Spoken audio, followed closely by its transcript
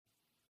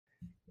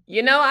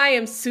I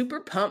am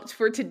super pumped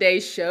for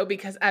today's show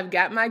because I've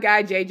got my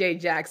guy JJ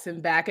Jackson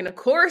back. And of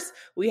course,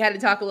 we had to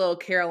talk a little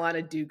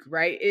Carolina Duke,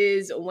 right?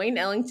 Is Wayne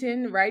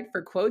Ellington, right,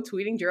 for quote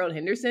tweeting Gerald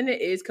Henderson?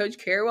 Is Coach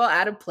Carroll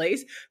out of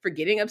place for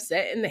getting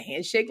upset in the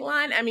handshake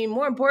line? I mean,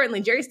 more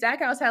importantly, Jerry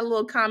Stackhouse had a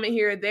little comment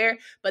here or there,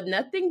 but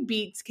nothing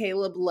beats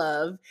Caleb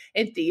Love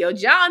and Theo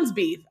John's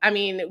beef. I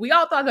mean, we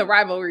all thought the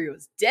rivalry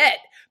was dead,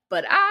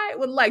 but I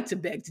would like to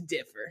beg to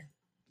differ.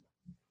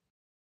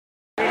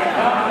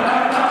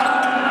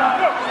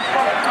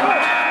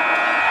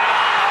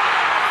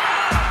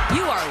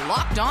 You are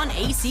Locked On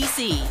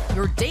ACC,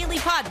 your daily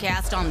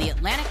podcast on the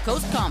Atlantic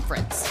Coast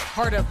Conference.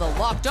 Part of the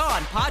Locked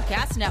On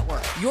Podcast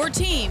Network, your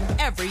team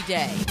every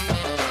day.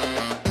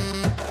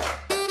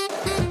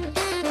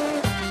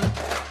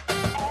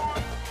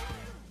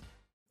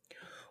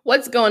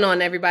 What's going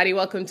on, everybody?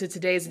 Welcome to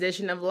today's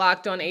edition of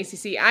Locked On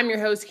ACC. I'm your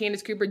host,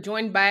 Candace Cooper,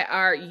 joined by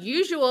our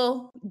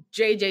usual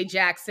JJ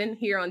Jackson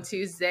here on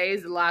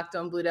Tuesdays, the Locked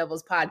On Blue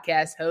Devils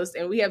podcast host.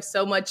 And we have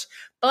so much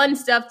fun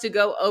stuff to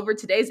go over.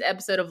 Today's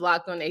episode of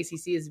Locked On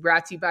ACC is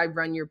brought to you by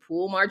Run Your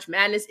Pool. March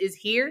Madness is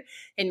here,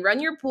 and Run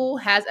Your Pool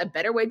has a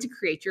better way to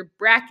create your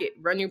bracket.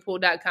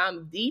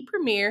 RunYourPool.com, the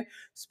premier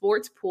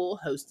sports pool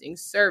hosting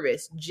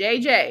service.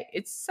 JJ,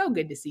 it's so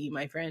good to see you,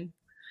 my friend.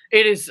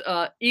 It is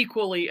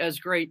equally as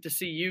great to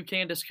see you,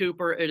 Candace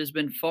Cooper. It has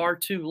been far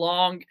too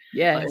long.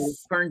 Yes.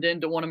 It's turned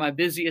into one of my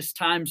busiest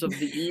times of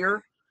the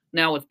year.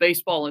 Now with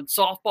baseball and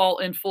softball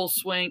in full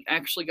swing,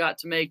 actually got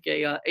to make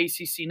a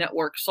ACC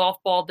Network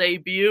softball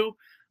debut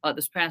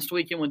this past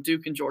weekend with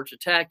Duke and Georgia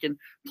Tech, and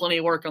plenty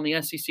of work on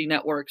the SEC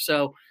Network.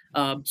 So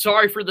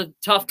sorry for the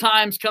tough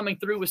times coming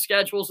through with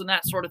schedules and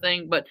that sort of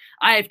thing, but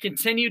I have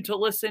continued to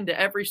listen to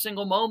every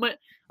single moment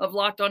of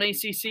Locked On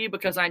ACC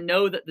because I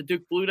know that the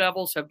Duke Blue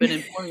Devils have been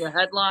in plenty of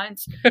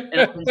headlines,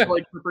 and I've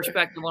enjoyed your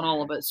perspective on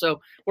all of it.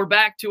 So we're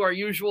back to our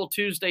usual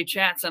Tuesday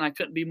chats, and I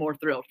couldn't be more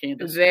thrilled,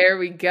 Candace. There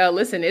we go.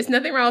 Listen, it's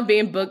nothing wrong with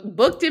being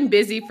booked and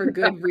busy for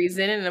good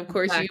reason. And of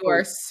course, Exactly. You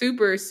are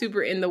super,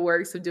 super in the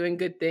works of doing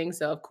good things.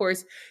 So of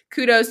course,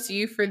 kudos to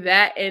you for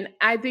that. And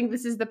I think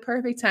this is the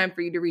perfect time for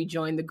you to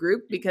rejoin the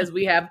group because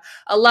we have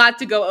a lot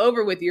to go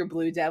over with your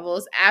Blue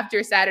Devils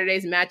after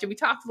Saturday's matchup. We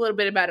talked a little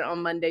bit about it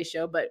on Monday's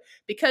show, but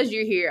because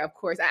you're here, of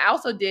course, I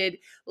also did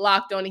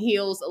Locked On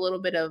Heels, a little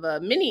bit of a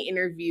mini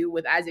interview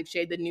with Isaac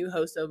Shea, the new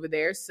host over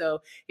there. So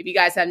if you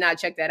guys have not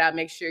checked that out,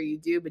 make sure you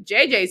do. But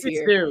JJ's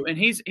here. Too, and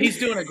he's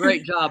doing a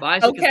great job.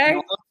 Isaac Okay.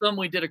 is awesome.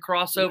 We did a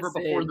crossover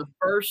before the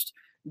first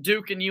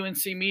Duke and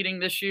UNC meeting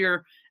this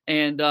year.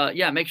 And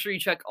make sure you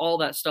check all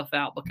that stuff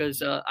out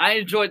because I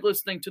enjoyed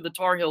listening to the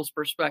Tar Heels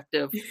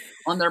perspective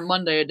on their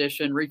Monday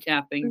edition,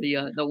 recapping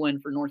the win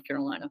for North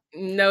Carolina.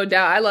 No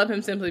doubt. I love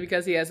him simply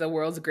because he has the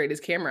world's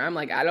greatest camera. I'm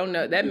like, I don't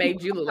know. That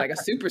made you look like a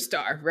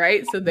superstar,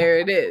 right? So there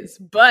it is.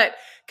 But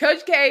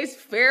Coach K's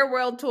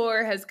farewell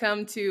tour has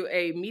come to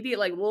a immediate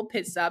little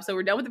pit stop. So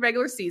we're done with the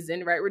regular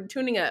season, right? We're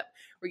tuning up.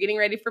 We're getting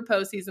ready for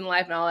postseason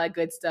life and all that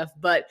good stuff.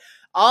 But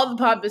all the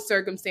pomp and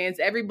circumstance,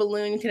 every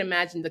balloon you can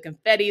imagine, the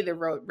confetti, the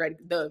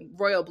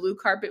royal blue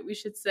carpet, we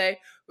should say,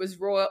 was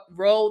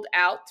rolled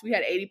out. We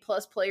had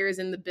 80-plus players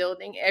in the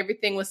building.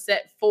 Everything was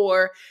set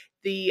for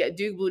the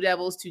Duke Blue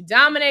Devils to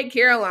dominate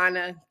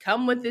Carolina,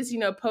 come with this,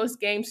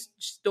 post-game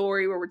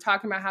story where we're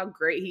talking about how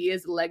great he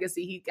is, the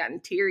legacy. He's gotten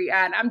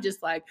teary-eyed. I'm just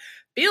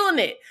feeling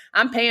it.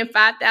 I'm paying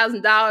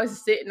 $5,000 to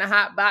sit in a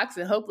hot box,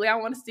 and hopefully I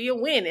want to see a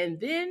win. And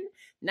then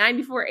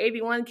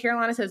 94-81,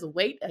 Carolina says,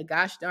 wait a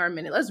gosh darn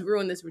minute. Let's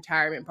ruin this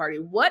retirement party.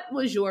 What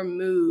was your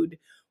mood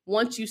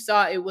once you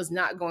saw it was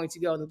not going to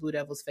go in the Blue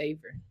Devils'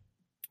 favor?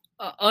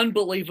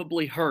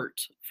 Unbelievably hurt,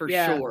 for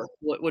sure,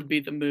 what would be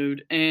the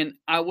mood. And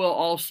I will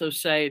also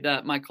say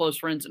that my close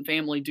friends and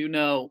family do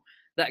know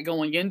that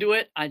going into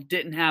it, I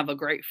didn't have a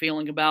great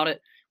feeling about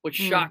it, which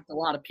shocked a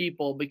lot of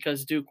people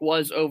because Duke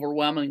was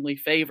overwhelmingly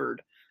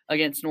favored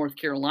against North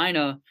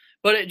Carolina.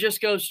 But it just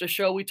goes to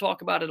show, we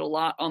talk about it a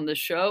lot on this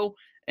show,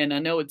 and I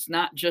know it's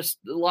not just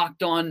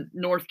Locked On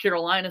North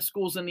Carolina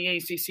schools in the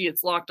ACC,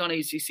 it's Locked On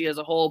ACC as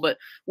a whole, but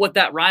what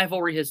that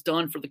rivalry has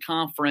done for the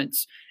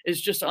conference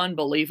is just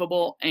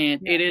unbelievable,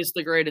 and it is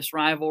the greatest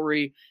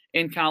rivalry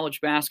in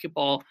college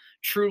basketball.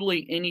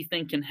 Truly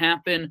anything can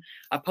happen.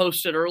 I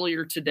posted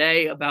earlier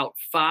today about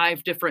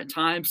 5 different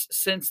times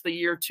since the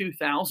year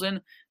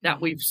 2000 that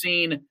we've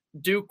seen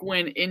Duke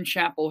win in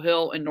Chapel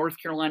Hill and North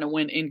Carolina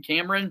win in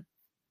Cameron.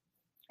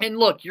 And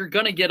look, you're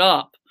going to get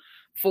up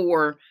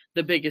for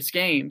the biggest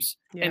games.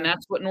 And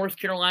that's what North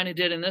Carolina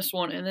did in this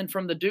one. And then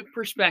from the Duke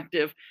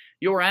perspective,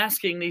 you're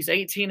asking these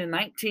 18 and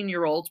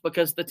 19-year-olds,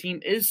 because the team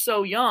is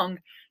so young,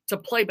 to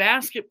play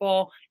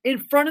basketball in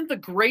front of the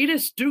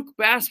greatest Duke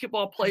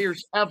basketball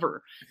players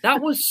ever. That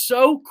was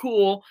so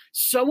cool,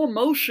 so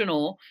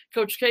emotional.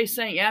 Coach K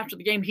saying after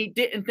the game he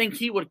didn't think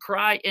he would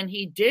cry, and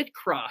he did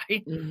cry.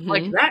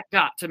 Like, that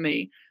got to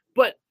me.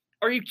 But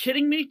are you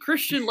kidding me?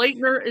 Christian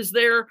Laettner is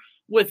there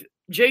with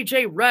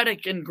J.J.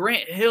 Redick and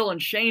Grant Hill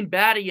and Shane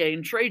Battier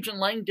and Trajan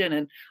Langdon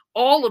and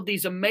all of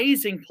these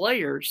amazing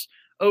players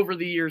over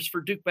the years for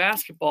Duke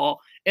basketball.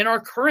 And our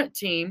current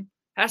team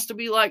has to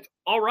be like,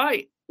 all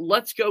right,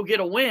 let's go get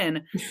a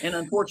win. And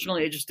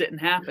unfortunately, it just didn't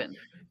happen.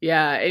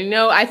 Yeah. And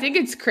I think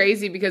it's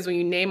crazy because when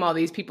you name all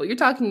these people, you're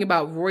talking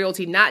about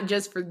royalty, not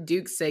just for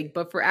Duke's sake,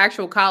 but for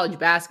actual college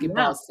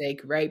basketball's sake,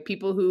 right?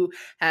 People who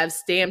have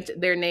stamped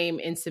their name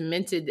and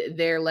cemented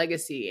their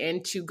legacy.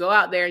 And to go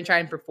out there and try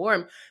and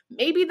perform,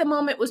 maybe the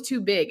moment was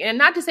too big. And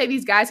not to say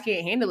these guys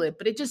can't handle it,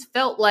 but it just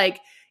felt like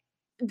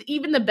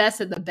even the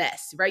best of the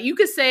best, right? You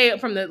could say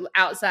from the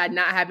outside,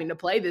 not having to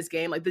play this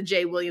game, like the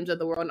Jay Williams of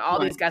the world and all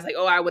these guys, like,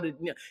 oh, I would have,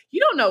 you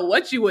don't know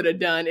what you would have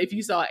done if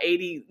you saw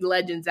 80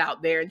 legends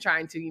out there and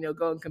trying to,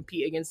 go and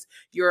compete against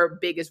your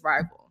biggest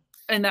rival.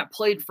 And that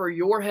played for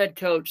your head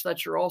coach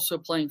that you're also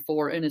playing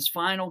for in his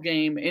final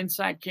game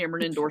inside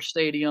Cameron Indoor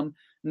Stadium,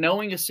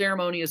 knowing a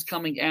ceremony is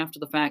coming after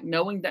the fact,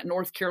 knowing that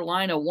North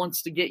Carolina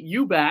wants to get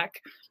you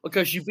back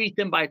because you beat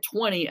them by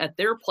 20 at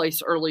their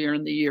place earlier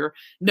in the year,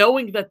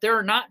 knowing that there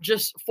are not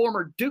just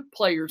former Duke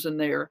players in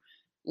there,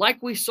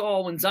 like we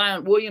saw when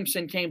Zion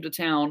Williamson came to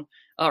town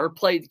or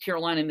played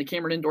Carolina in the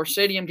Cameron Indoor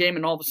Stadium game,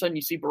 and all of a sudden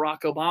you see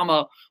Barack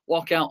Obama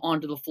walk out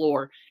onto the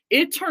floor.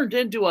 It turned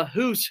into a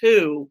who's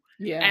who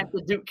at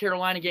the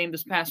Duke-Carolina game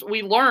this past.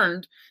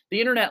 The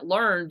internet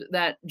learned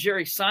that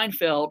Jerry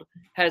Seinfeld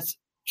has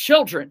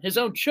children, his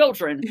own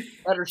children,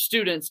 that are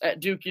students at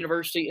Duke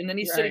University. And then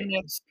he's sitting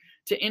next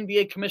to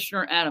NBA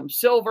Commissioner Adam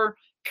Silver.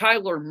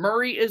 Kyler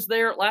Murray is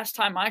there. Last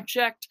time I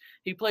checked,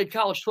 he played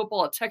college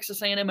football at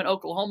Texas A&M in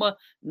Oklahoma.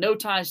 No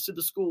ties to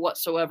the school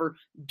whatsoever.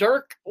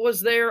 Dirk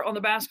was there on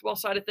the basketball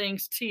side of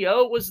things.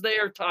 T.O. was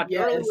there. Todd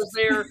Gurley was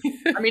there.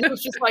 I mean, it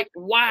was just like,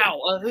 wow,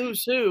 a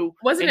who's who.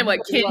 Wasn't it like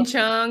Ken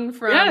Chung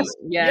from?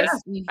 Yes,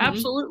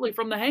 absolutely,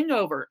 from The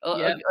Hangover,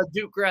 a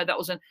Duke grad that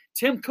was in.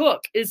 Tim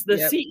Cook is the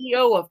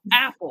CEO of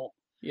Apple,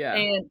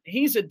 and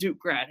he's a Duke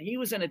grad. He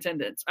was in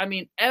attendance. I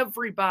mean,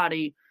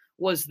 everybody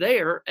was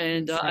there,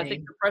 and I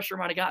think the pressure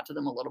might have got to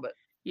them a little bit.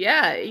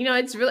 Yeah,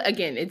 it's really,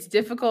 again, it's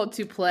difficult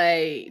to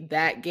play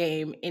that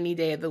game any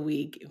day of the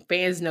week.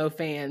 Fans know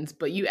fans,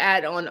 but you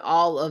add on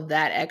all of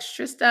that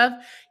extra stuff,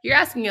 you're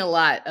asking a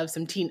lot of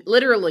some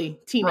literally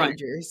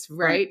teenagers,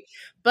 right?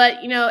 But,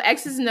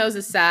 X's and O's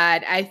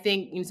aside, I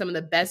think some of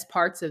the best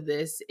parts of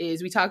this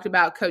is we talked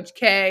about Coach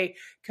K,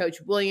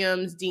 Coach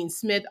Williams, Dean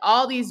Smith,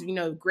 all these,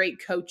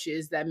 great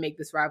coaches that make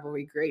this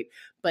rivalry great.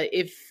 But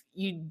if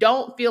you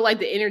don't feel like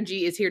the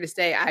energy is here to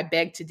stay, I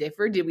beg to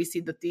differ. Did we see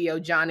the Theo,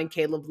 John, and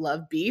Caleb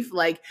Love beef?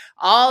 Like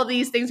all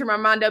these things from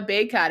Armando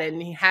Bacot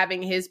and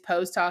having his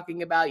post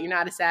talking about you're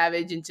not a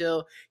savage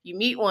until you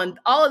meet one.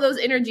 All of those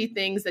energy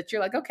things that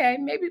you're like, okay,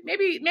 maybe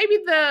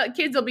the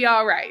kids will be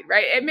all right?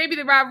 And maybe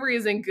the rivalry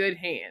is in good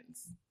hands.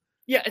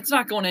 Yeah, it's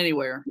not going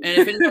anywhere. And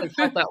if anybody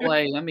felt that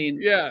way, I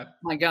mean,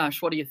 my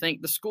gosh, what do you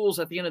think? The schools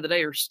at the end of the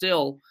day are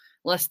still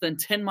less than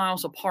 10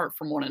 miles apart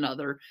from one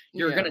another.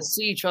 You're going to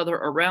see each other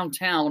around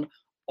town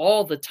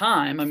all the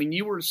time. I mean,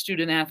 you were a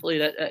student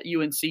athlete at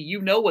UNC.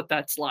 You know what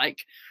that's like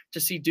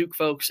to see Duke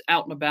folks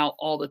out and about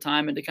all the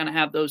time and to kind of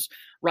have those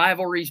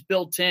rivalries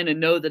built in and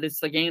know that it's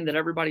the game that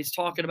everybody's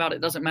talking about.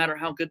 It doesn't matter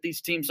how good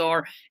these teams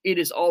are. It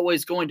is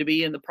always going to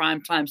be in the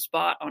primetime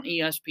spot on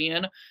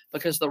ESPN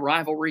because the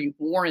rivalry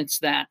warrants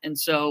that. And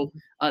so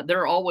there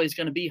are always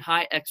going to be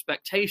high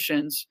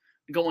expectations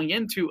going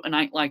into a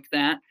night like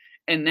that.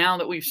 And now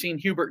that we've seen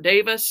Hubert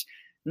Davis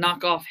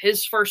knock off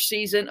his first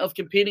season of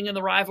competing in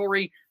the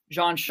rivalry,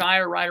 John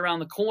Shire right around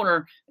the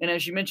corner. And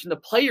as you mentioned, the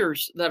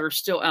players that are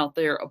still out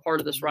there, a part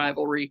of this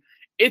rivalry,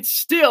 it's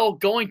still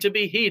going to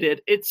be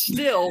heated. It's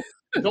still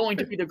going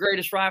to be the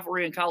greatest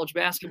rivalry in college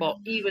basketball,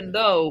 even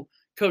though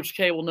Coach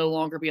K will no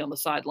longer be on the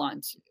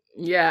sidelines.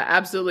 Yeah,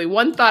 absolutely.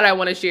 One thought I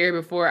want to share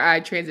before I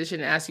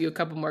transition and ask you a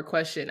couple more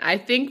questions. I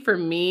think for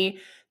me,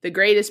 the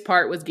greatest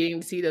part was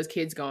getting to see those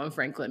kids go in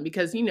Franklin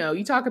because,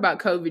 you talk about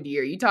COVID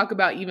year, you talk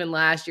about even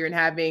last year and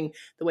having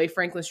the way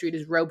Franklin Street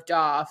is roped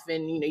off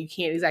and, you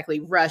can't exactly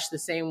rush the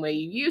same way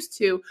you used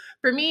to.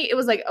 For me, it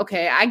was like,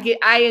 okay,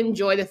 I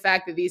enjoy the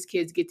fact that these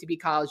kids get to be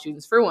college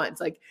students for once.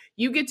 Like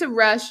you get to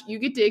rush, you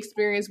get to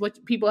experience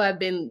what people have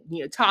been,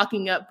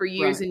 talking up for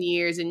years and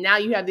years. And now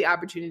you have the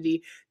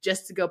opportunity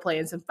just to go play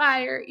in some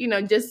fire,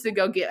 just to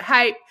go get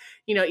hype.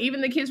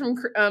 Even the kids from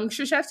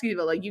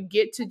Krzyzewskiville, like you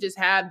get to just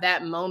have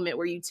that moment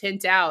where you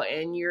tint out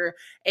and you're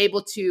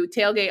able to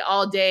tailgate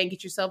all day and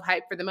get yourself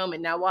hyped for the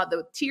moment. Now, while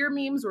the tear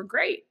memes were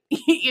great,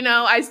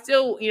 I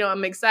still,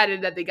 I'm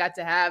excited that they got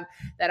to have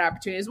that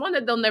opportunity. It's one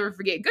that they'll never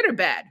forget, good or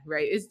bad,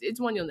 right?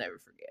 It's one you'll never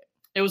forget.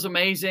 It was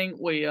amazing.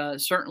 We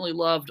certainly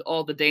loved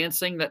all the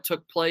dancing that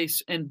took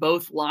place in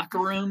both locker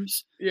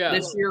rooms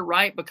this year,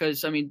 right?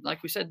 Because, I mean,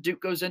 like we said,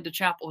 Duke goes into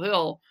Chapel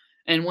Hill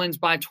and wins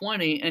by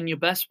 20, and you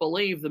best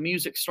believe the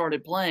music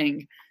started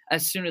playing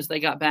as soon as they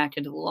got back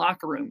into the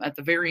locker room. At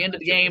the very end of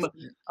the game,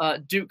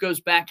 Duke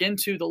goes back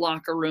into the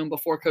locker room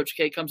before Coach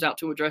K comes out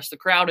to address the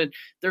crowd, and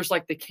there's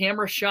like the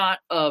camera shot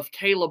of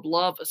Caleb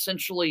Love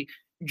essentially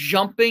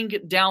jumping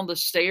down the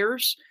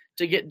stairs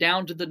to get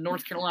down to the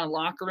North Carolina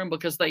locker room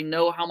because they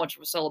know how much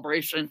of a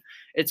celebration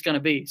it's going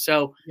to be.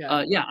 So,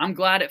 I'm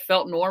glad it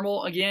felt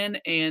normal again,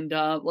 and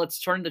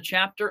let's turn the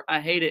chapter.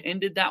 I hate it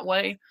ended that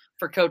way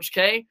for Coach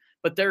K,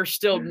 but there's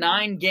still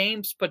 9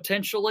 games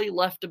potentially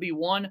left to be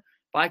won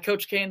by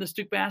Coach K and this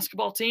Duke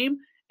basketball team.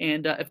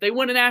 And if they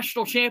win a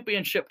national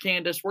championship,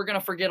 Candace, we're going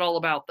to forget all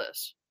about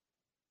this.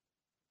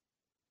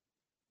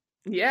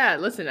 Yeah,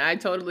 listen, I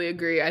totally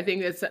agree. I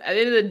think it's at the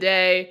end of the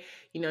day,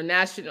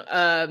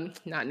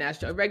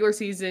 regular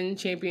season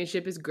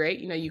championship is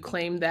great. You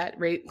claim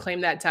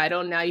that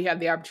title. Now you have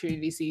the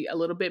opportunity to see a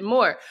little bit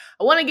more.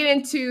 I want to get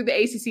into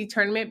the ACC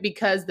tournament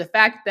because the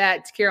fact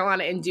that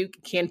Carolina and Duke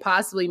can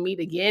possibly meet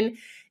again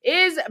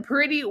is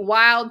pretty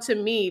wild to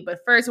me. But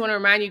first, I want to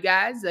remind you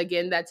guys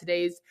again that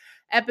today's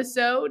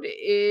episode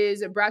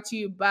is brought to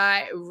you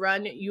by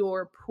Run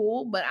Your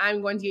Pool, but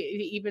I'm going to get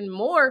even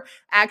more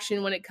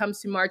action when it comes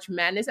to March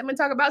Madness. I'm going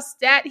to talk about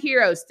Stat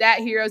Heroes.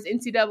 Stat Heroes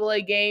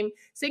NCAA game,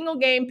 single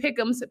game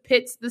pick'ems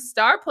pits the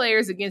star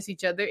players against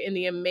each other in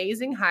the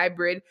amazing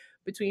hybrid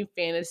between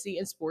fantasy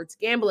and sports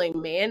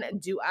gambling. Man,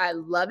 do I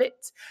love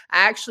it. I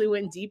actually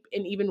went deep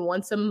and even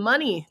won some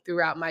money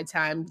throughout my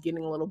time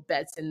getting little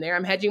bets in there.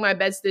 I'm hedging my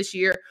bets this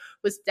year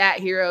with Stat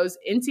Heroes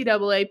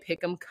NCAA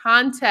Pick'em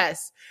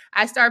contest.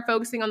 I start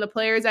focusing on the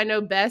players I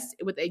know best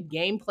with a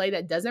gameplay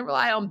that doesn't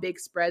rely on big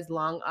spreads,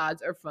 long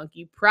odds, or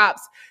funky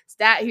props.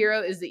 Stat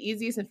Hero is the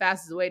easiest and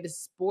fastest way to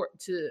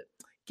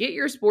get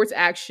your sports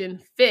action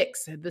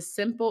fix. The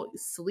simple,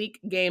 sleek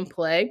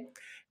gameplay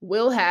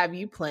will have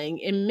you playing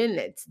in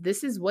minutes.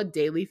 This is what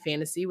daily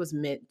fantasy was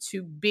meant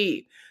to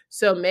be.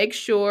 So make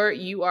sure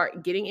you are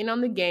getting in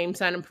on the game.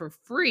 Sign up for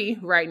free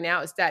right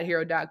now at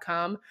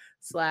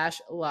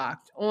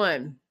stathero.com/locked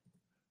on.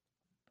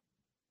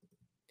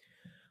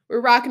 We're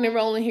rocking and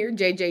rolling here.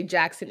 JJ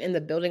Jackson in the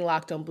building,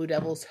 Locked On Blue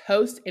Devils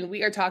host, and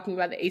we are talking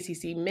about the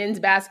ACC men's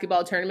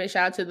basketball tournament.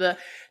 Shout out to the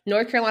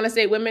North Carolina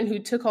State women who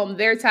took home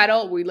their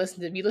title. If you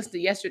listened to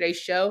yesterday's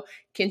show,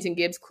 Kenton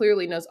Gibbs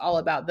clearly knows all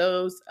about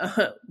those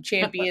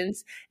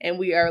champions, and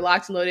we are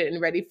locked and loaded and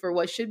ready for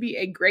what should be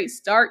a great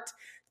start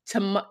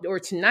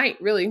tonight.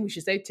 Really, we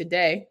should say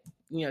today.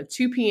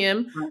 2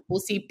 p.m.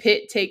 We'll see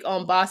Pitt take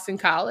on Boston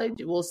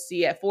College. We'll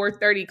see at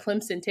 4:30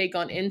 Clemson take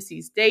on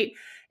NC State.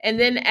 And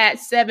then at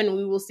 7,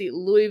 we will see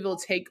Louisville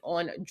take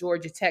on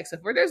Georgia Tech. So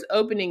for those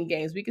opening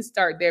games, we can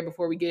start there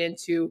before we get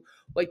into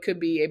what could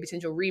be a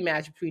potential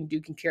rematch between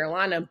Duke and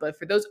Carolina. But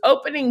for those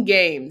opening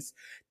games,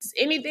 does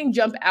anything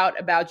jump out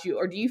about you?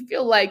 Or do you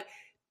feel like,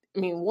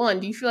 do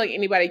you feel like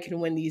anybody can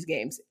win these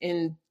games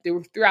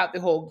throughout the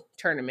whole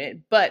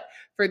tournament? But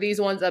for these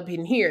ones up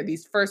in here,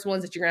 these first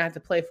ones that you're going to have to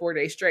play 4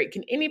 days straight,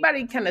 can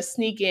anybody kind of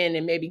sneak in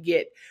and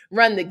maybe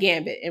run the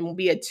gambit and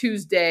be a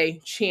Tuesday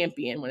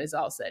champion when it's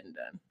all said and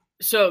done?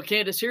 So,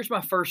 Candace, here's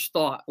my first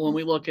thought when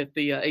we look at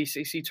the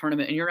ACC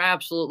tournament, and you're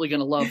absolutely going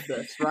to love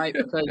this, right?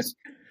 Because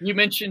you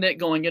mentioned it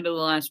going into the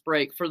last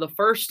break. For the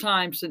first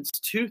time since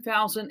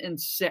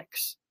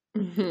 2006,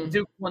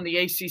 Duke won the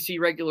ACC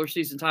regular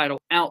season title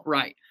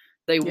outright.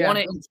 They won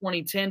it in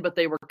 2010, but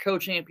they were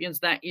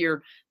co-champions that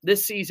year.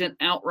 This season,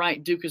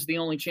 outright, Duke is the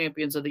only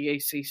champions of the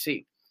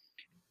ACC.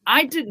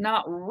 I did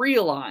not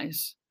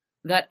realize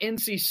that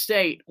NC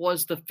State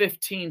was the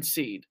 15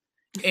 seed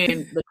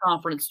in the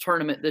conference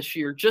tournament this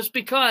year, just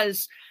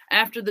because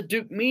after the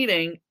Duke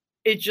meeting,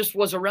 it just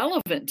was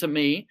irrelevant to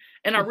me,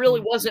 and I really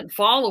wasn't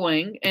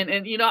following. And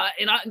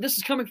this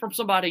is coming from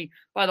somebody,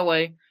 by the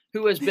way,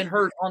 who has been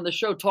heard on the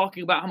show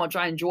talking about how much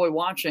I enjoy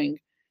watching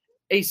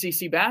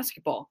ACC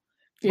basketball.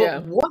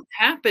 But what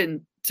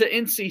happened to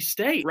NC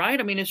State, right?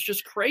 I mean, it's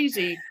just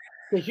crazy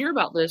to hear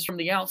about this from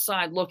the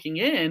outside looking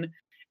in,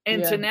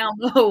 and to now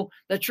know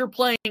that you're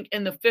playing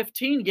in the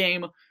 15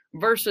 game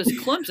versus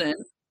Clemson,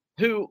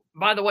 who,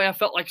 by the way, I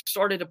felt like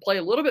started to play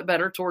a little bit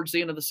better towards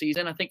the end of the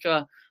season. I think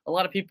a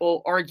lot of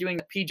people arguing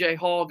that PJ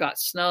Hall got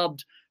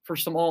snubbed for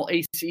some all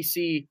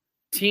ACC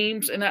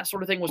teams and that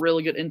sort of thing, was a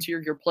really good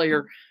interior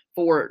player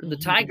for the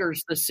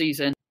Tigers this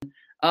season.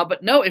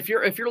 But no, if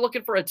you're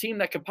looking for a team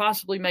that could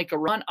possibly make a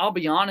run, I'll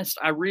be honest,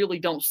 I really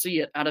don't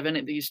see it out of any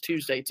of these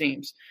Tuesday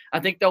teams. I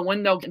think they'll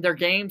win their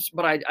games,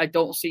 but I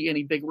don't see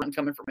any big run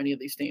coming from any of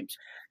these teams.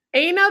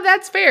 And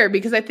that's fair,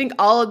 because I think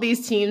all of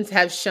these teams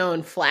have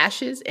shown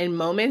flashes and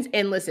moments.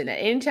 And listen, at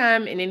any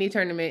time in any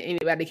tournament,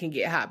 anybody can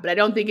get hot. But I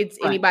don't think it's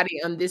anybody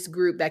on this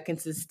group that can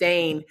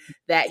sustain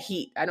that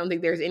heat. I don't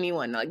think there's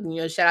anyone.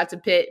 Shout out to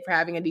Pitt for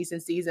having a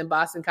decent season.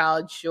 Boston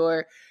College,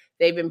 sure,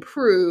 they've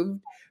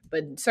improved,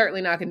 but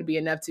certainly not going to be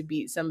enough to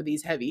beat some of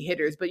these heavy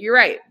hitters. But you're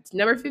right. It's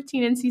number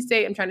 15 NC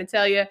State. I'm trying to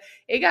tell you,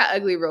 it got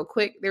ugly real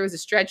quick. There was a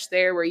stretch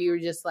there where you were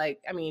just like,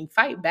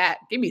 fight back.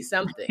 Give me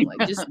something.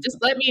 Just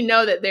let me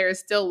know that there is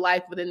still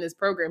life within this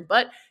program.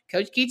 But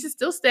Coach Keats is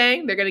still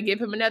staying. They're going to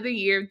give him another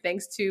year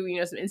thanks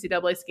to, some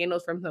NCAA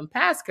scandals from some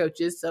past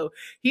coaches. So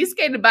he's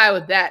skated by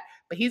with that.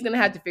 But he's going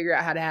to have to figure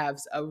out how to have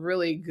a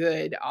really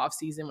good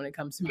offseason when it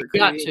comes to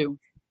recruiting.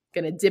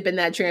 Going to dip in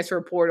that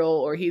transfer portal,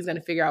 or he's going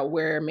to figure out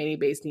where Manny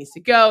Bates needs to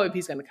go, if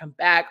he's going to come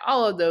back,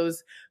 all of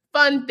those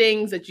fun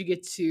things that you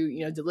get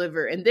to,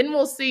 deliver. And then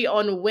we'll see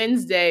on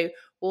Wednesday,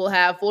 we'll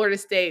have Florida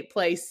State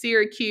play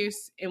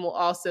Syracuse, and we'll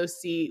also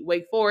see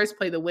Wake Forest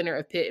play the winner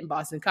of Pitt and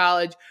Boston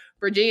College.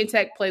 Virginia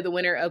Tech play the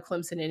winner of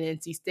Clemson and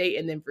NC State,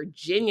 and then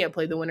Virginia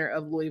play the winner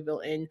of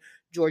Louisville and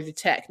Georgia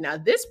Tech. Now,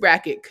 this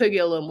bracket could get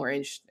a little more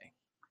interesting.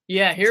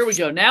 Yeah, here we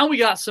go. Now we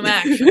got some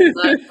action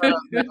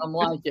that I'm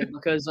liking,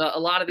 because a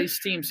lot of these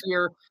teams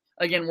here,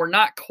 again, we're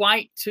not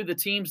quite to the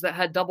teams that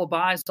had double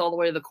byes all the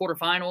way to the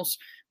quarterfinals,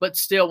 but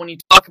still, when you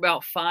talk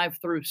about 5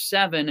 through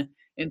 7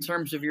 in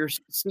terms of your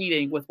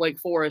seeding with Wake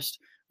Forest,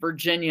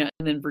 Virginia,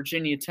 and then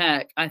Virginia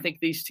Tech, I think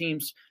these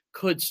teams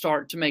could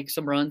start to make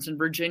some runs, and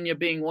Virginia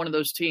being one of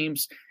those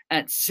teams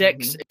at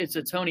 6. It's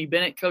a Tony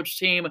Bennett coach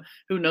team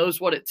who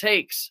knows what it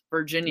takes.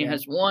 Virginia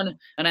has won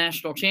a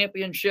national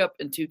championship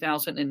in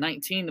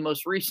 2019, the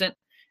most recent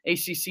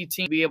ACC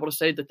team to be able to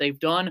say that they've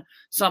done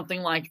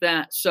something like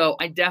that. So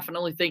I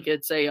definitely think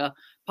it's a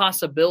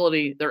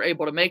possibility they're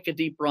able to make a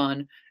deep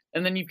run.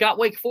 And then you've got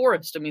Wake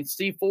Forest. I mean,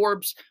 Steve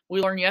Forbes,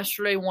 we learned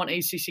yesterday, won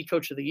ACC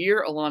Coach of the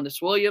Year.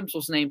 Alondas Williams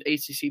was named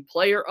ACC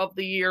Player of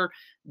the Year.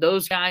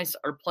 Those guys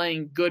are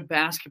playing good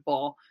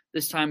basketball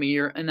this time of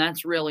year, and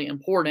that's really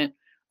important.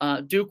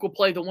 Duke will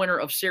play the winner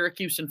of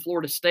Syracuse and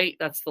Florida State.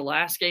 That's the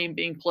last game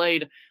being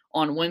played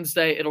on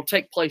Wednesday. It'll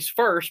take place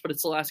first, but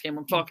it's the last game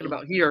I'm talking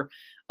about here.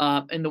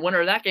 And the winner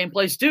of that game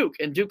plays Duke,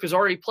 and Duke has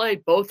already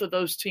played both of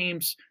those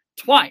teams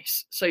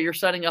twice. So you're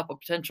setting up a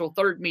potential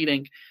third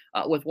meeting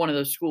with one of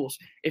those schools.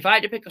 If I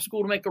had to pick a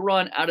school to make a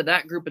run out of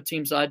that group of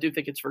teams, I do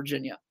think it's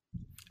Virginia.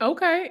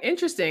 Okay,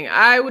 interesting.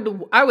 I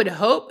would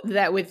hope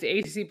that with the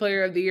ACC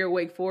Player of the Year,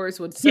 Wake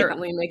Forest would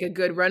certainly make a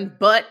good run,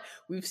 but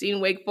we've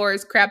seen Wake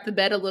Forest crap the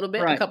bed a little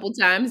bit a couple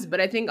times. But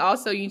I think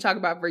also you talk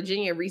about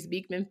Virginia, Reese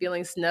Beekman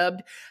feeling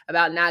snubbed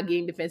about not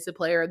getting Defensive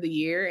Player of the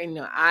Year, and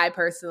I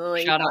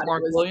personally shout out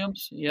Mark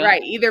Williams,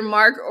 right? Either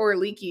Mark or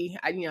Leaky.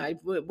 I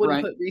wouldn't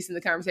put Reese in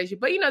the conversation,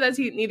 but that's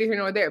neither here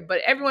nor there.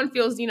 But everyone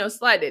feels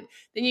slighted.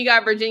 Then you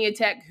got Virginia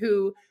Tech,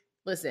 who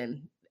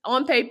listen.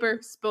 On paper,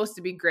 supposed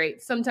to be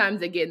great. Sometimes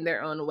they get in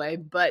their own way,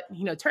 but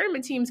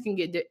tournament teams can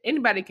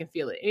anybody can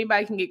feel it.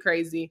 Anybody can get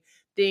crazy.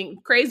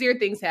 Crazier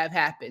things have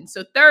happened.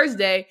 So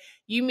Thursday,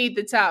 you meet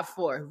the top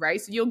 4, right?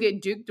 So you'll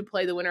get Duke to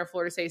play the winner of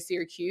Florida State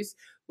Syracuse,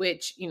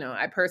 which,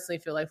 I personally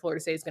feel like Florida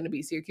State is going to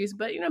beat Syracuse,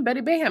 but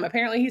Betty Baham,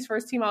 apparently he's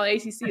first team all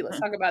ACC. Let's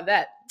talk about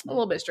that. A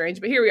little bit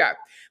strange, but here we are.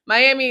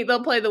 Miami,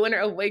 they'll play the winner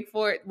of Wake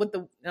Forest with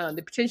the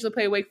potential to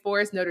play Wake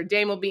Forest. Notre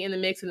Dame will be in the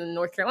mix, and then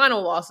North Carolina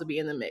will also be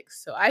in the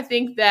mix. So I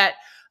think that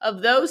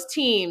of those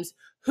teams,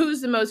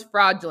 who's the most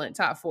fraudulent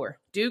top 4?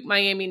 Duke,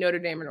 Miami, Notre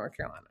Dame, or North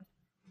Carolina?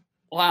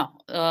 Wow.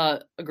 A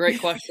great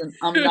question.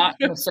 I'm not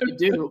going to say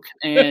Duke,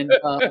 and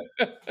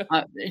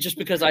just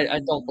because I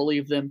don't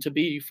believe them to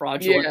be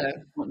fraudulent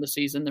in the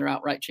season. They're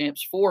outright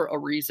champs for a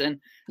reason.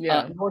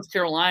 North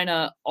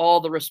Carolina, all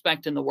the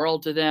respect in the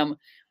world to them.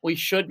 We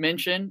should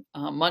mention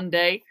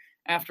Monday,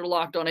 after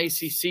Locked On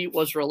ACC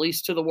was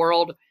released to the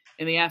world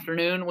in the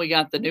afternoon, we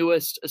got the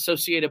newest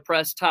Associated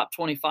Press Top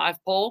 25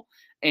 poll.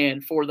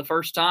 And for the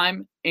first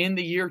time in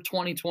the year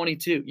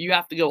 2022, you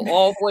have to go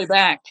all the way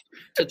back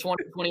to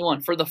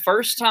 2021. For the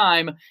first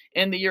time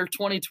in the year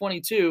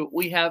 2022,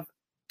 we have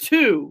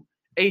 2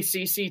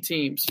 ACC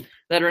teams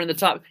that are in the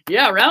top.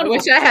 Yeah, round. I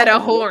wish I had a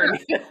horn.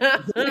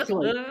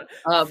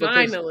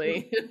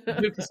 Finally.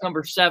 Duke is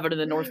number 7,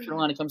 and then North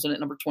Carolina comes in at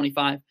number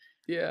 25.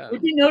 Yeah. It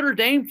would be Notre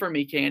Dame for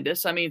me,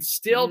 Candace. I mean,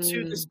 still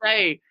to this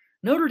day,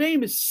 Notre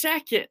Dame is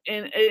second,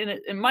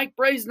 and Mike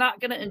Bray's not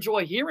going to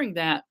enjoy hearing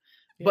that.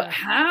 But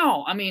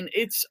how? I mean,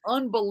 it's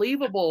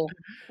unbelievable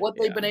what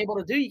they've been able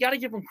to do. You got to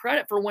give them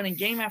credit for winning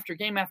game after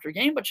game after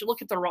game, but you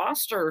look at the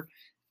roster,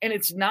 and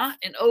it's not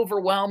an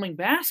overwhelming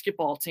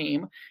basketball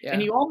team.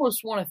 And you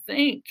almost want to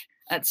think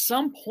at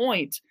some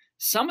point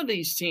some of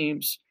these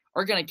teams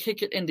are going to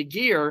kick it into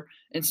gear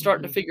and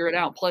start to figure it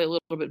out, play a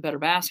little bit better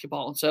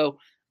basketball. And so,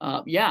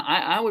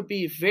 I would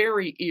be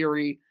very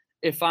eerie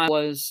if I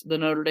was the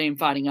Notre Dame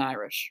Fighting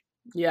Irish.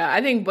 Yeah,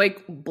 I think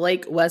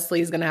Blake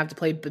Wesley is going to have to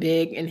play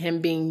big, and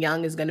him being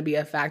young is going to be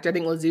a factor. I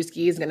think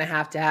Laszewski is going to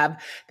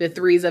have the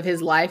threes of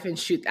his life and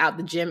shoot out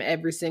the gym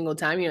every single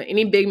time.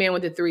 Any big man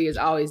with a 3 is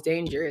always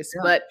dangerous.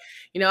 Yeah. But,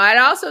 I'd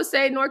also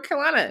say North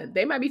Carolina,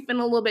 they might be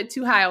feeling a little bit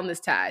too high on this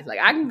tide. Like,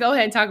 I can go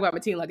ahead and talk about my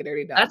team like a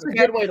dirty dog. That's a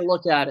good way to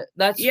look at it.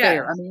 That's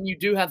fair. I mean, you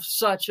do have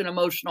such an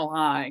emotional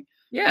high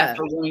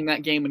after winning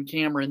that game in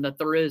Cameron that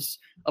there is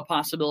a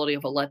possibility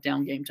of a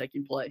letdown game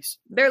taking place.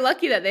 They're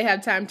lucky that they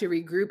have time to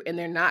regroup, and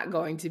they're not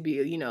going to be,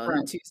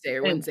 the Tuesday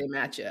or Wednesday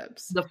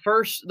matchups.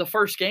 The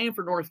first game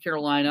for North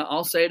Carolina,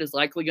 I'll say it, is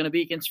likely going to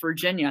be against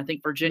Virginia. I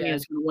think Virginia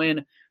is going to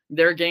win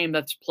their game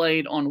that's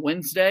played on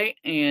Wednesday.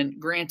 And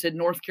granted,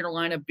 North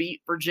Carolina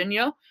beat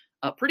Virginia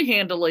pretty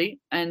handily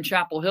in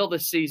Chapel Hill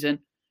this season.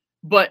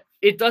 But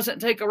it doesn't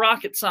take a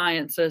rocket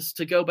scientist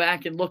to go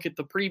back and look at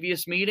the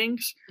previous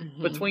meetings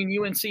between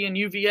UNC and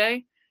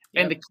UVA.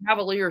 And the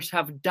Cavaliers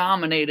have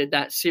dominated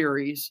that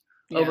series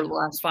over the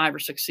last 5 or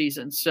 6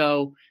 seasons.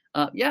 So,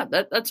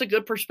 that's a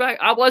good perspective.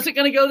 I wasn't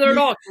going to go there at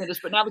all, Candace,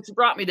 but now that you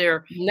brought me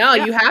there. No,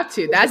 you have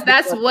to.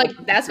 That's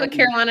what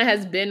Carolina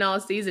has been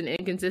all season,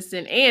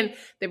 inconsistent. And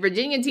the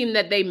Virginia team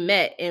that they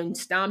met and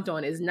stomped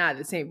on is not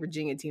the same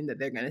Virginia team that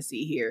they're going to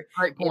see here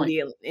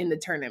in the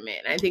tournament.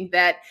 I think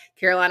that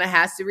Carolina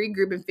has to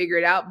regroup and figure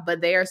it out, but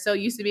they are so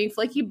used to being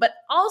flaky. But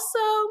also,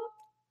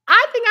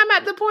 I think I'm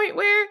at the point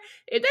where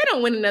if they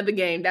don't win another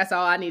game, that's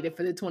all I needed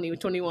for the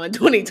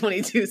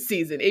 2021-2022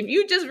 season. If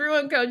you just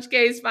ruin Coach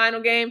K's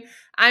final game,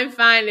 I'm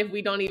fine if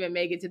we don't even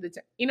make it to the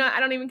I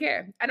don't even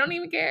care. I don't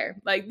even care.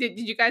 Like, did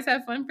you guys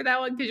have fun for that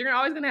one? Because you're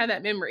always going to have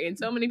that memory, and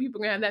so many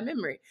people are going to have that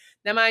memory.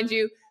 Now, mind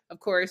you, of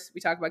course, we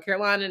talk about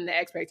Carolina and the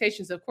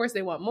expectations. Of course,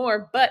 they want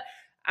more, but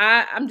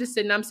I'm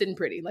sitting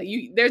pretty. Like,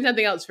 there's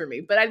nothing else for me.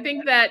 But I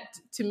think that,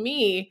 to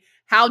me,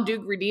 how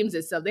Duke redeems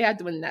itself, they have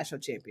to win the national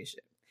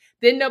championship.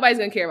 Then nobody's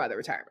going to care about the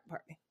retirement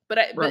party.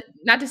 But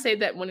not to say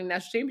that winning the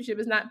national championship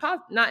is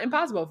not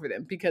impossible for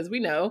them, because we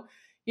know,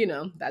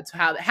 that's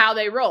how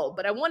they roll.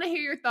 But I want to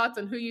hear your thoughts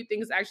on who you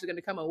think is actually going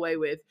to come away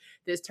with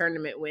this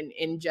tournament win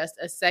in just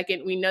a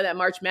second. We know that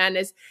March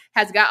Madness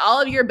has got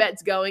all of your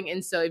bets going.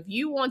 And so if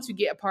you want to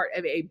get a part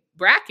of a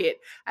bracket,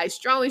 I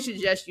strongly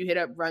suggest you hit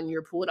up Run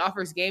Your Pool. It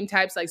offers game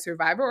types like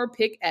Survivor or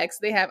Pick X.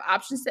 They have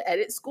options to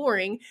edit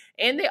scoring,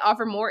 and they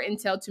offer more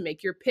intel to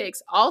make your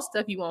picks, all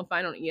stuff you won't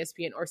find on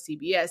ESPN or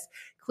CBS.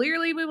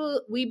 Clearly,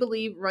 we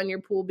believe Run Your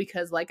Pool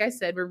because, like I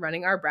said, we're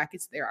running our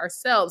brackets there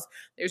ourselves.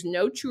 There's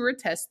no truer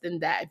test than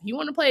that. If you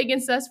want to play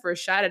against us for a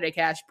shot at a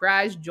cash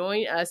prize,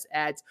 join us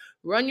at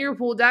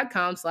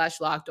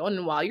runyourpool.com/lockedon.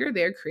 And while you're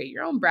there, create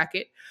your own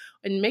bracket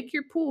and make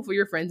your pool for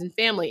your friends and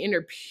family.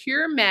 Enter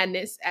Pure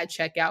Madness at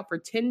checkout for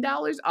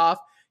 $10 off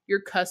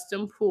your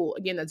custom pool.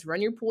 Again, that's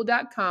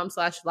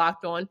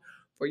runyourpool.com/lockedon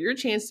for your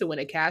chance to win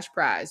a cash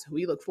prize.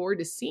 We look forward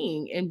to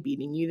seeing and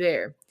beating you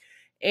there.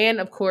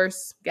 And of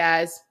course,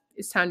 guys,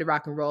 it's time to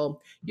rock and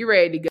roll. You're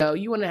ready to go.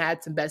 You want to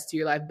add some bets to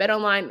your life.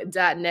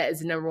 BetOnline.net is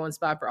the number one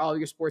spot for all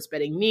your sports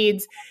betting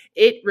needs.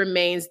 It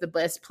remains the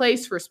best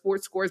place for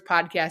sports scores,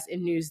 podcasts,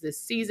 and news this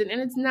season.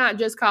 And it's not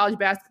just college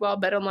basketball.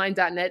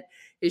 BetOnline.net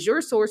is your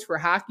source for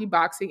hockey,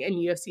 boxing, and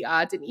UFC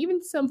odds, and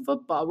even some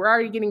football. We're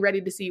already getting ready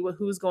to see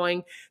who's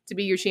going to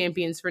be your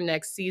champions for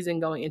next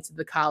season going into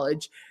the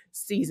college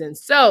season.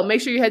 So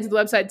make sure you head to the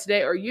website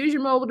today or use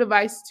your mobile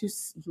device to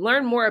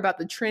learn more about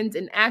the trends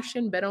in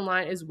action.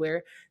 BetOnline is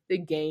where the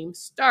game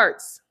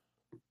starts.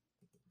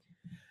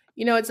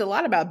 It's a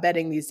lot about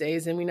betting these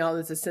days, and we know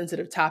it's a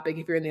sensitive topic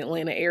if you're in the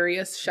Atlanta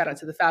area. Shout out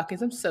to the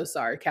Falcons. I'm so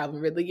sorry,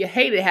 Calvin Ridley. You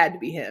hate it had to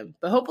be him.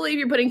 But hopefully if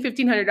you're putting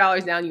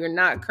 $1,500 down, you're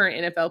not a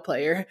current NFL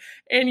player,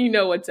 and you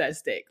know what's at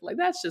stake. Like,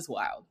 that's just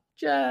wild.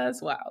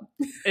 Just wild.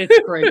 It's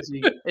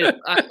crazy.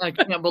 I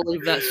can't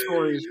believe that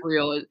story is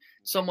real.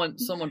 Someone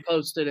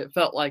posted it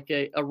felt like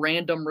a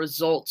random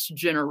results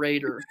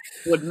generator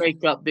would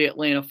make up the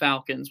Atlanta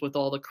Falcons with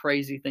all the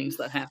crazy things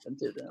that happened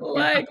to them.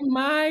 Like,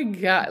 my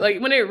God. Like,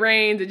 when it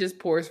rains, it just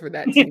pours for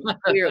that team.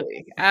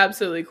 Clearly.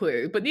 Absolutely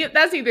clearly. But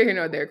that's neither here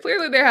nor there.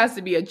 Clearly, there has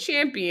to be a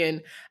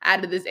champion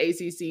out of this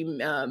ACC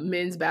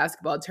men's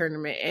basketball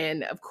tournament.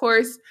 And, of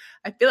course,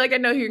 I feel like I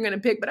know who you're going to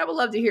pick, but I would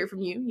love to hear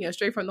from you,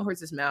 straight from the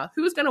horse's mouth.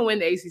 Who's going to win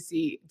the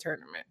ACC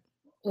tournament?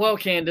 Well,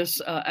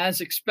 Candace, as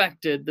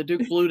expected, the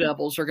Duke Blue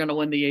Devils are going to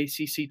win the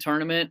ACC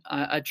tournament.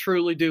 I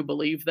truly do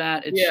believe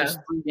that. It's just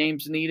 3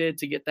 games needed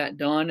to get that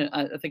done.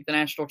 I think the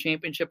national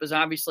championship is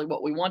obviously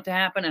what we want to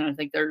happen, and I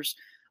think there's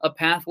a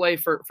pathway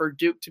for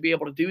Duke to be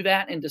able to do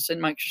that and to send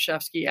Mike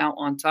Krzyzewski out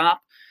on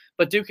top.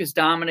 But Duke has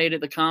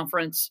dominated the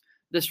conference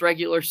this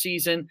regular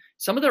season.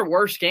 Some of their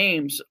worst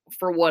games,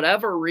 for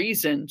whatever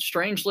reason,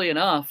 strangely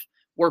enough,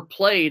 were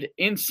played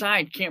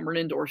inside Cameron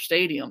Indoor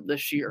Stadium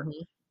this year.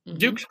 Mm-hmm. Mm-hmm.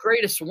 Duke's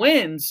greatest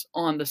wins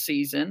on the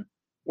season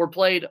were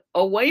played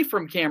away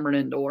from Cameron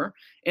Indoor.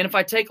 And if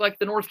I take like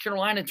the North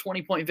Carolina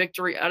 20-point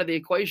victory out of the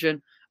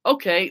equation,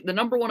 okay, the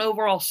number 1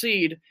 overall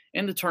seed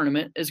in the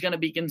tournament is going to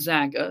be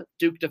Gonzaga.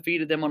 Duke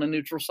defeated them on a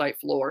neutral site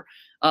floor.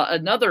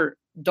 Another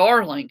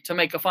darling to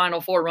make a Final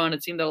Four run.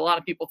 It seemed that a lot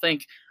of people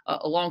think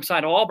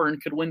alongside Auburn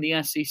could win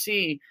the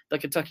SEC, the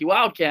Kentucky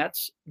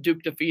Wildcats.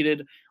 Duke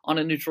defeated on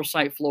a neutral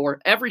site floor.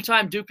 Every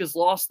time Duke has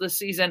lost this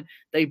season,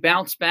 they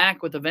bounce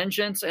back with a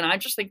vengeance. And I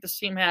just think this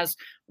team has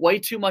way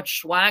too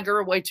much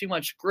swagger, way too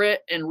much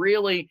grit. And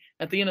really,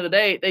 at the end of the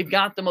day, they've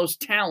got the most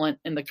talent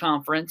in the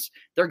conference.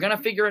 They're going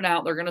to figure it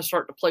out. They're going to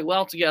start to play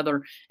well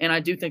together. And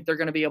I do think they're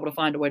going to be able to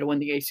find a way to win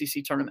the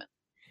ACC tournament.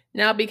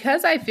 Now,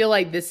 because I feel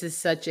like this is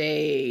such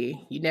a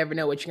you never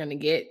know what you're going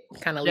to get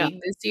kind of league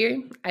this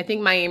year, I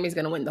think Miami's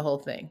going to win the whole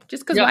thing.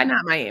 Just because why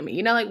not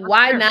Miami?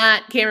 Why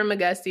not Cameron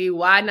McGusty?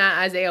 Why not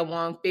Isaiah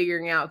Wong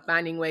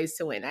finding ways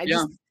to win?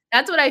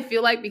 That's what I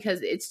feel like,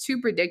 because it's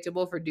too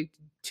predictable for Duke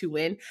to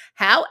win.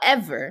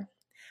 However,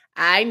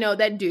 I know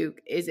that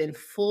Duke is in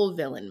full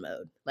villain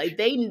mode. Like,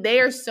 they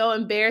are so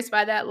embarrassed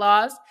by that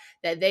loss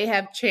that they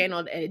have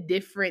channeled a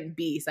different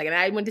beast. Like, and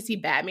I went to see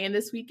Batman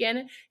this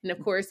weekend, and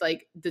of course,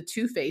 like, the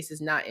Two-Face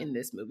is not in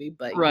this movie,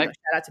 but shout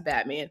out to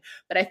Batman.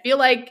 But I feel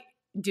like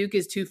Duke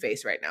is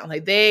Two-Face right now.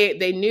 Like,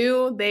 they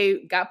knew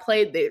they got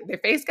played, their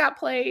face got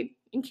played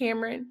in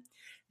Cameron.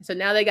 So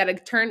now they got to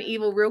turn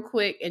evil real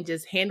quick and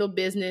just handle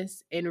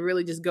business and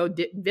really just go.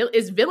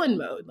 It's villain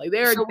mode. Like,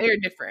 they're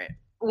different.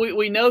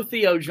 We know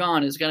Theo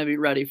John is going to be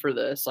ready for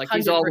this. Like,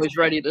 he's 100%. Always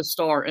ready to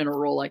star in a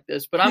role like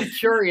this. But I'm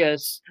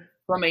curious,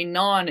 from a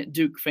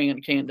non-Duke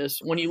fan, Candace,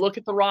 when you look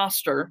at the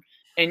roster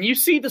And you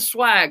see the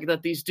swag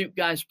that these Duke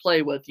guys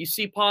play with. You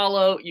see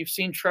Paulo. You've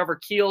seen Trevor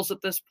Keels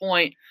at this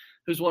point,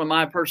 who's one of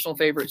my personal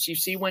favorites. You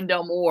see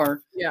Wendell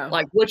Moore. Yeah.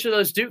 Like, which of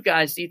those Duke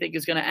guys do you think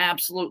is going to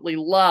absolutely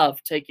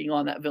love taking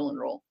on that villain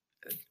role?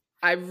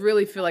 I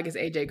really feel like it's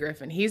AJ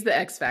Griffin. He's the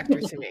X factor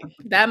to me.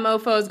 That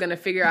mofo is going to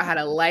figure out how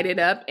to light it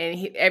up,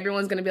 and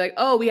everyone's going to be like,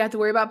 "Oh, we have to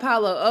worry about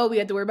Paulo. Oh, we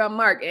have to worry about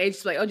Mark." And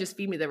AJ's like, "Oh, just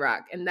feed me the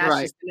rock," and that's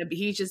Right. just going to be.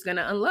 He's just going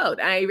to unload.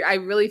 I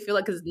really feel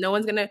like because no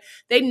one's going to.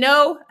 They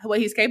know what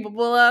he's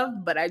capable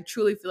of, but I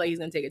truly feel like he's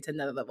going to take it to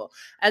another level,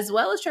 as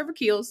well as Trevor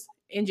Keels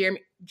and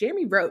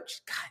Jeremy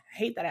Roach. God, I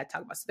hate that I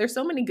talk about. There's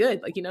so many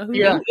good. Like,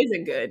 who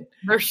isn't good?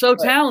 They're so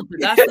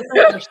talented. That's the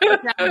thing. They're so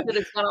talented.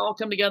 It's got to all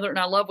come together. And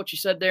I love what you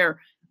said there.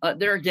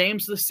 There are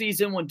games this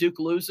season when Duke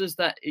loses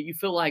that you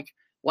feel like,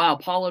 wow,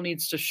 Paulo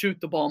needs to shoot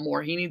the ball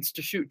more. He needs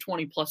to shoot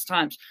 20-plus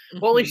times.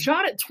 Mm-hmm. Well, he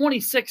shot it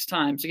 26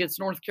 times against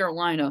North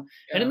Carolina.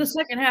 Yeah. And in the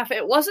second half,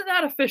 it wasn't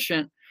that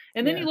efficient.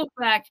 And then you look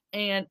back,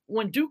 and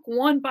when Duke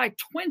won by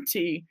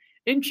 20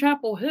 in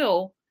Chapel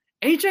Hill,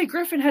 A.J.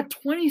 Griffin had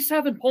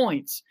 27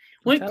 points.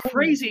 Went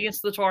crazy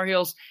against the Tar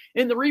Heels.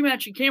 In the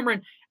rematch in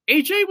Cameron,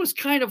 AJ was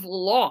kind of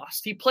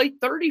lost. He played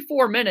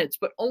 34 minutes,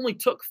 but only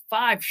took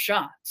 5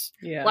 shots.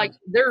 Yeah. Like,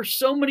 there are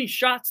so many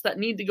shots that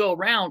need to go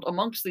around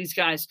amongst these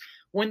guys.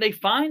 When they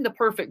find the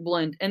perfect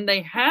blend, and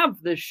they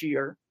have this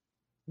year,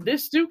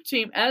 this Duke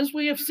team, as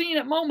we have seen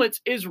at moments,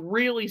 is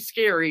really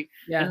scary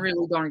and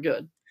really darn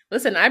good.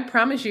 Listen, I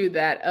promise you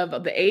that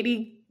of the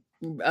 80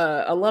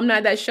 alumni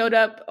that showed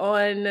up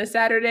on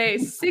Saturday,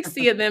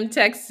 60 of them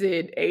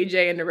texted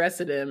AJ and the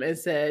rest of them and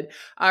said,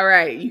 all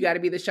right, you got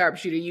to be the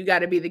sharpshooter. You got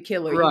to be the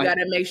killer. Right. You got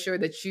to make sure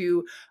that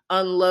you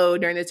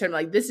unload during this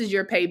tournament. Like, this is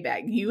your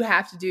payback. You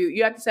have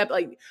to step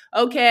like,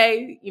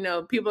 okay,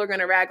 people are going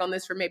to rag on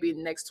this for maybe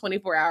the next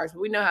 24 hours, but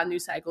we know how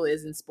news cycle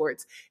is in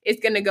sports.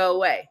 It's going to go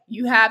away.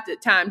 You have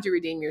time to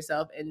redeem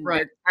yourself. And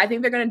I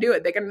think they're going to do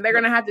it. They're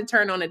going to have to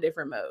turn on a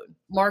different mode.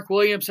 Mark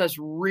Williams has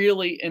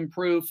really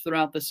improved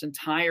throughout this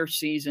entire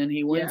season.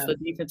 He wins the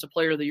Defensive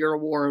Player of the Year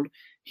award.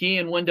 He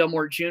and Wendell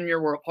Moore Jr.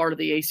 were a part of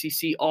the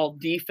ACC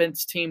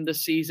all-defense team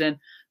this season.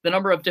 The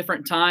number of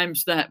different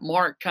times that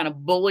Mark kind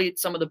of bullied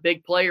some of the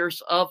big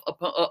players of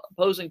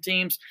opposing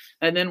teams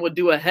and then would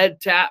do a head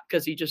tap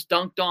because he just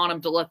dunked on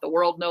them to let the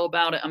world know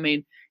about it. I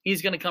mean,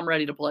 he's going to come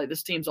ready to play.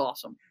 This team's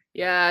awesome.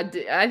 Yeah,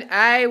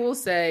 I will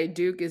say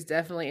Duke is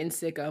definitely in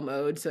sicko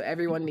mode, so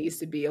everyone needs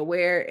to be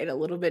aware and a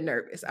little bit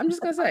nervous. I'm just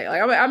gonna say,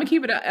 like, I'm gonna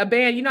keep it a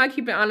band. I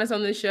keep it honest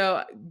on this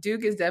show.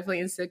 Duke is definitely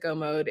in sicko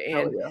mode,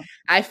 and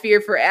I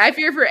fear for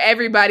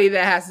everybody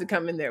that has to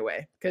come in their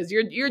way because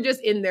you're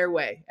just in their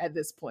way at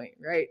this point,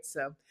 right?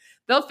 So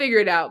they'll figure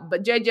it out.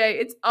 But JJ,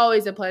 it's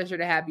always a pleasure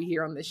to have you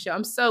here on this show.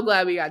 I'm so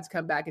glad we got to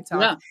come back and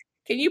talk. Yeah.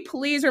 Can you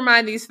please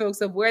remind these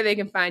folks of where they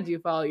can find you,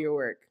 follow your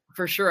work?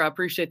 For sure. I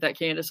appreciate that,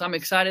 Candace. I'm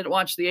excited to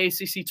watch the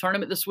ACC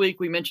tournament this week.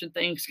 We mentioned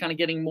things kind of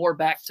getting more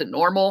back to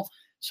normal.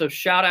 So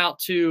shout out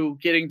to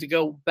getting to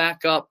go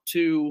back up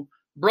to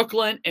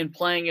Brooklyn and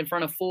playing in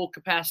front of full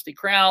capacity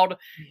crowd.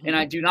 Mm-hmm. And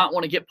I do not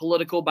want to get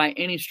political by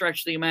any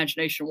stretch of the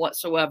imagination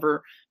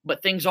whatsoever,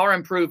 but things are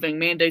improving.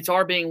 Mandates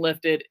are being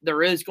lifted.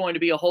 There is going to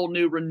be a whole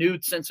new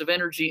renewed sense of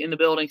energy in the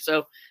building.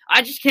 So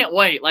I just can't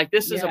wait. Like,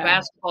 this is a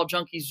basketball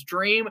junkie's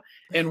dream.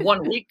 And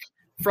 1 week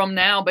from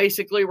now,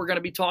 basically, we're going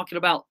to be talking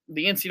about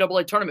the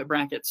NCAA tournament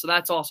bracket. So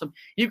that's awesome.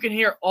 You can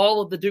hear all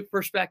of the Duke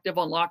perspective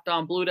on Locked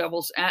On Blue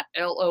Devils at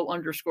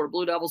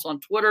 @LO_Blue Devils on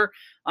Twitter.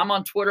 I'm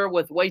on Twitter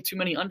with way too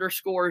many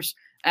underscores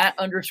at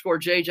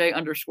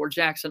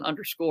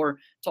 _JJ_Jackson_,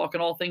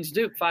 talking all things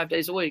Duke 5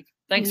 days a week.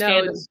 Thanks,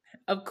 Candace.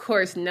 Of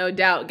course, no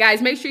doubt.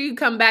 Guys, make sure you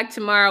come back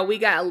tomorrow. We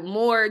got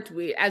more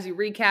as we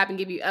recap and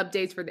give you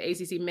updates for the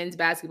ACC men's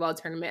basketball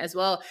tournament, as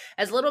well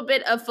as a little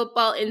bit of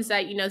football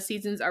insight.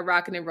 Seasons are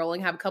rocking and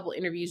rolling. Have a couple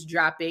interviews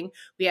dropping.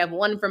 We have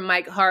one from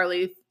Mike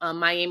Harley,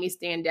 Miami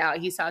standout.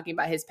 He's talking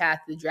about his path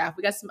to the draft.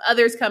 We got some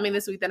others coming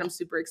this week that I'm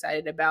super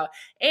excited about.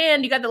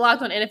 And you got the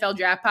Locked On NFL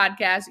Draft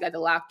podcast. You got the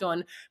Locked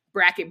On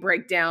Bracket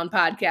Breakdown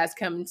podcast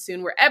coming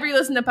soon, wherever you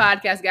listen to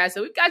podcasts, guys.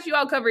 So we've got you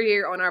all covered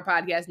here on our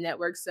podcast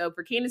network. So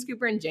for Candace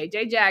Cooper and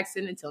JJ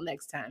Jackson, until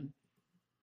next time.